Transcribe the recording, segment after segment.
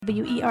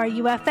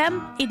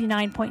WERU-FM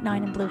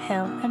 89.9 in Blue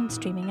Hill and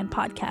streaming and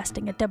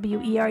podcasting at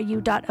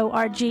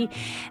weru.org.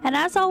 And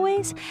as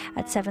always,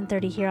 at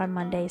 7:30 here on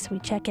Mondays, we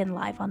check in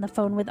live on the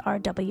phone with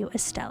R.W.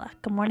 Estella.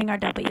 Good morning,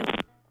 R.W.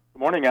 Good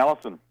morning,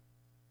 Allison.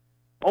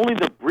 Only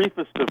the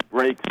briefest of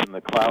breaks in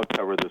the cloud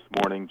cover this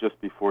morning, just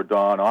before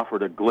dawn,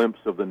 offered a glimpse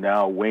of the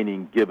now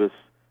waning gibbous,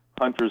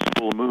 Hunter's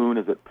full moon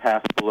as it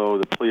passed below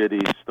the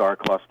Pleiades star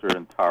cluster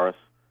in Taurus,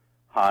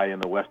 high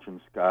in the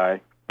western sky.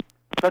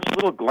 Such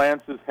little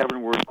glances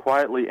heavenward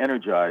quietly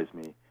energize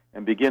me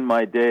and begin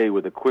my day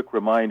with a quick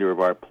reminder of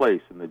our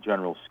place in the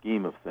general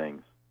scheme of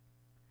things.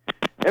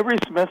 Every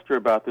semester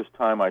about this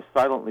time, I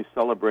silently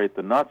celebrate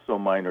the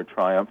not-so-minor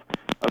triumph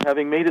of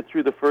having made it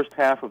through the first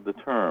half of the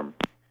term.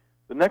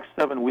 The next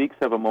 7 weeks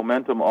have a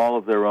momentum all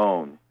of their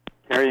own,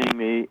 carrying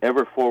me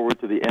ever forward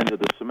to the end of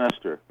the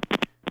semester.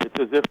 It's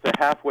as if the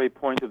halfway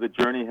point of the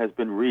journey has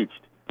been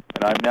reached,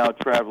 and I'm now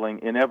traveling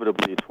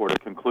inevitably toward a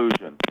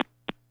conclusion.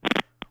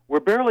 We're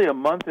barely a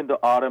month into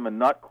autumn and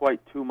not quite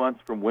 2 months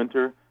from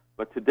winter,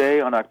 but today,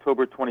 on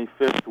October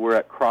 25th, we're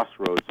at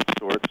crossroads of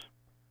sorts.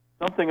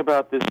 Something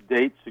about this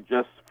date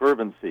suggests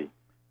fervency,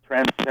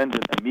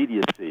 transcendent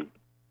immediacy.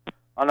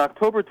 On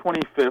October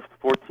 25th,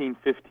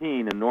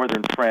 1415, in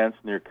northern France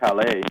near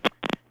Calais,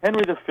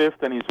 Henry V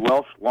and his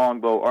Welsh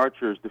longbow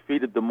archers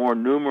defeated the more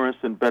numerous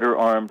and better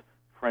armed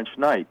French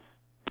knights.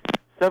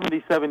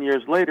 77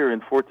 years later,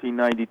 in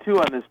 1492,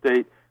 on this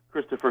date,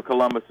 Christopher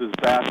Columbus's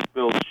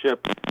vast-built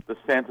ship, the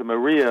Santa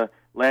Maria,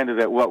 landed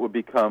at what would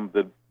become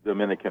the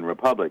Dominican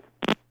Republic.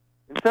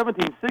 In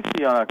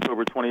 1760, on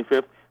October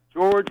 25th,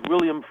 George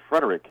William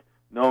Frederick,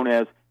 known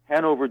as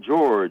Hanover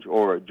George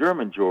or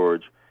German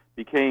George,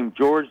 became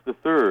George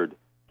III,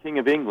 King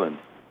of England,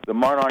 the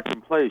monarch in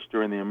place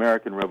during the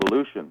American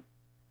Revolution.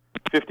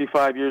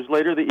 55 years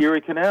later, the Erie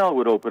Canal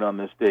would open on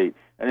this date,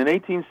 and in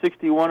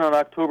 1861, on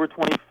October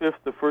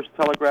 25th, the first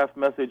telegraph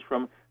message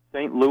from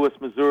St. Louis,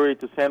 Missouri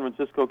to San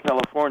Francisco,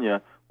 California,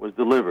 was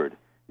delivered,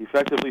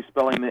 effectively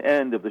spelling the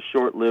end of the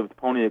short-lived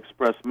Pony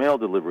Express mail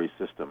delivery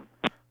system,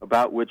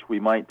 about which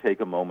we might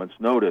take a moment's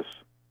notice.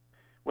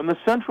 When the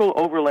Central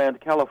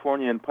Overland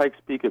California and Pikes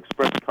Peak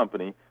Express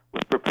Company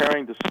was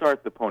preparing to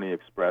start the Pony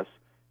Express,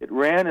 it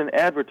ran an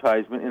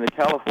advertisement in a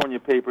California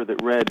paper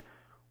that read,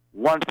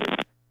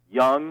 "Wanted,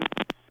 young,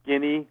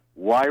 skinny,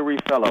 wiry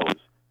fellows,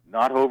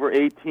 not over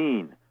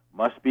 18,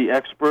 must be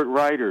expert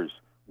riders,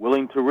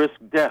 willing to risk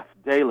death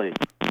daily,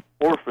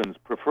 orphans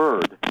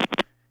preferred."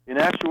 In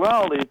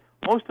actuality,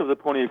 most of the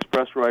Pony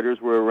Express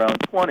riders were around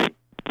 20.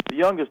 The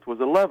youngest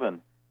was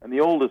 11, and the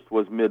oldest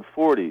was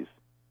mid-40s.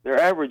 Their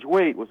average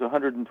weight was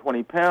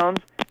 120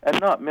 pounds, and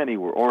not many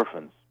were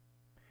orphans.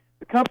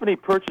 The company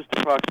purchased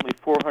approximately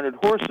 400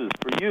 horses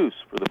for use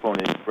for the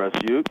Pony Express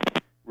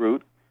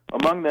route.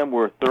 Among them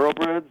were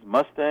thoroughbreds,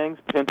 Mustangs,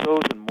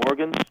 Pintos, and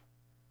Morgans.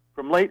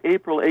 From late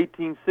April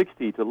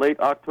 1860 to late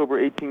October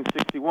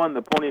 1861,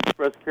 the Pony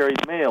Express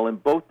carried mail in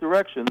both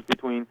directions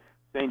between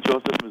St.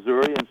 Joseph,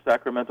 Missouri, and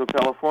Sacramento,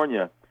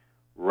 California.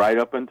 Right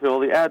up until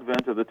the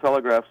advent of the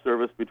telegraph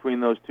service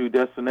between those two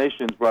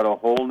destinations brought a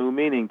whole new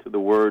meaning to the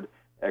word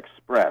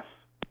express.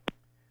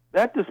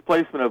 That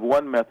displacement of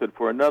one method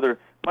for another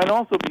might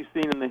also be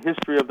seen in the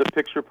history of the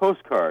picture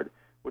postcard,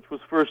 which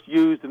was first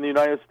used in the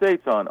United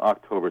States on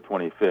October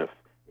 25th,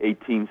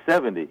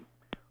 1870.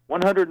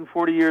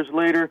 140 years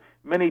later,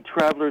 many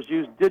travelers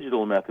use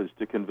digital methods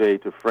to convey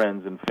to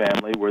friends and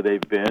family where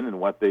they've been and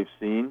what they've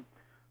seen.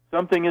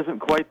 Something isn't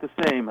quite the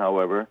same,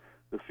 however.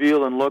 The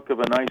feel and look of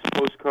a nice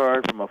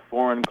postcard from a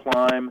foreign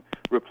clime,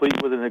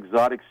 replete with an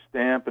exotic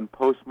stamp and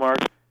postmark,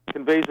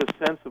 conveys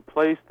a sense of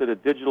place that a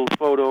digital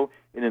photo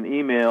in an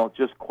email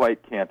just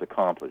quite can't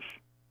accomplish.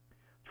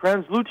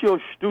 Translutio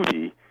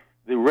studi,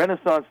 the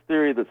Renaissance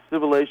theory that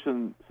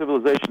civilization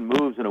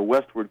moves in a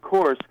westward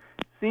course,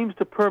 seems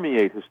to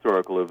permeate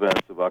historical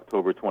events of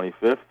October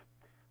 25th.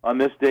 On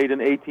this date in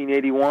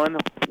 1881,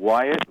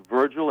 Wyatt,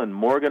 Virgil, and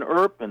Morgan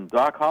Earp and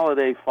Doc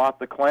Holliday fought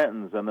the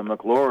Clantons and the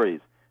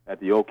McLaurys at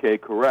the OK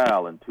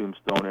Corral in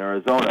Tombstone,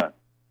 Arizona.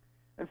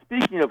 And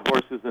speaking of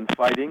horses and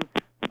fighting,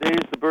 today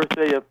is the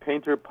birthday of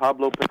painter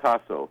Pablo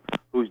Picasso,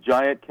 whose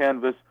giant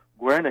canvas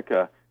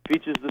Guernica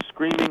features the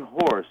screaming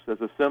horse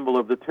as a symbol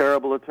of the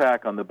terrible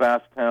attack on the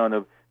Basque town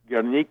of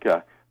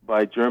Guernica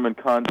by German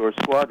Condor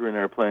Squadron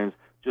airplanes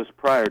just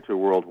prior to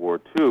World War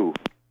II.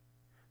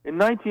 In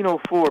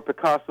 1904,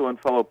 Picasso and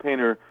fellow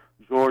painter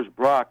Georges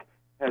Braque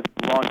had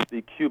launched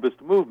the Cubist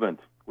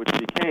movement, which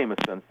became a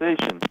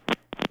sensation.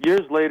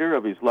 Years later,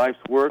 of his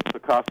life's work,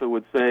 Picasso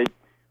would say,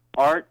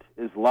 "Art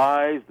is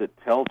lies that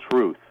tell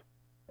truth."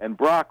 And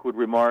Braque would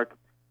remark,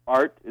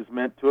 "Art is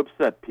meant to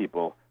upset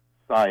people.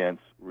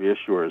 Science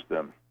reassures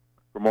them."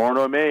 From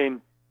Orono,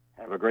 Maine,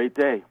 have a great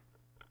day.